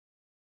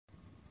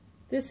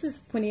This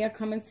is Punia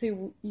coming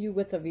to you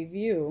with a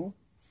review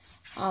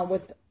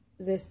with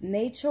this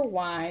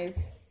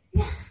NatureWise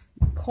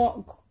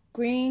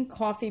green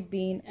coffee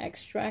bean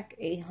extract,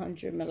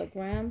 800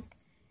 milligrams.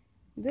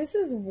 This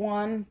is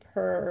 1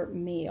 per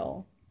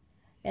meal,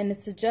 and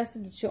it's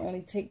suggested that you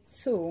only take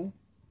 2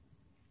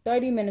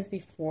 30 minutes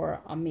before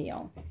a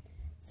meal.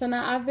 So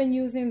now I've been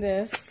using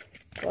this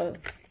for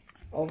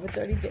over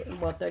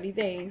 30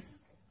 days,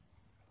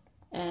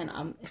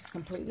 and it's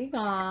completely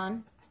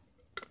gone.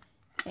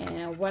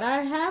 And what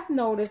I have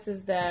noticed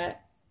is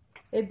that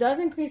it does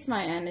increase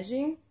my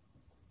energy,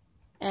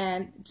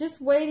 and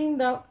just waiting,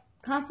 the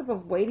concept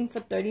of waiting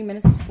for 30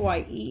 minutes before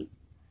I eat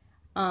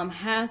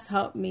has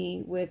helped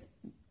me with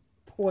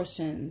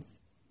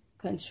portions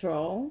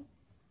control.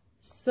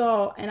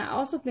 So, and I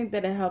also think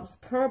that it helps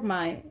curb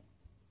my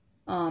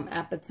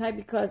appetite,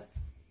 because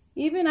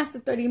even after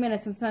 30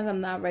 minutes, sometimes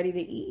I'm not ready to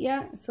eat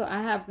yet. So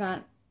I have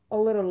gone a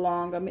little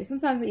longer, I mean,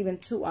 sometimes even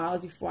 2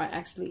 hours before I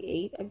actually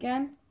ate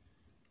again.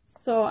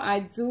 So I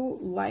do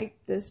like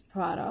this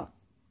product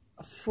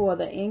for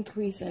the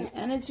increase in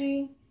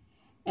energy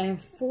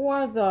and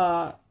for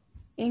the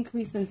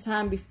increase in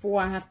time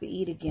before I have to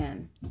eat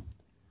again.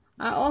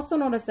 I also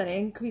noticed that it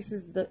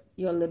increases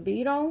your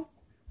libido,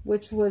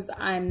 which was,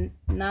 I'm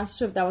not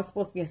sure if that was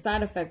supposed to be a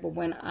side effect, but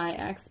when I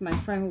asked my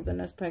friend who's a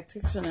nurse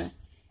practitioner,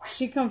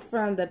 she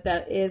confirmed that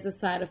that is a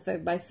side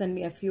effect by sending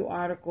me a few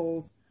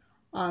articles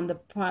on the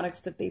products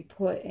that they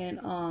put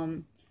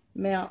in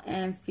male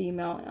and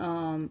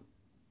female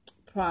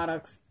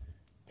products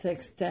to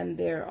extend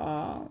their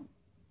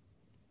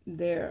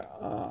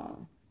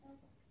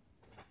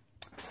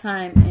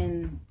time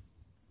in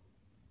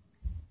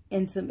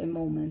intimate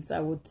moments, I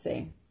would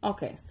say.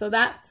 Okay, so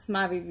that's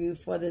my review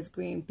for this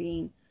green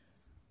bean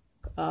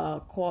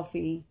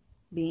coffee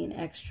bean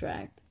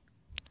extract.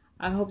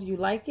 I hope you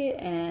like it,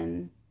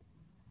 and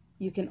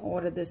you can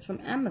order this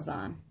from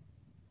Amazon.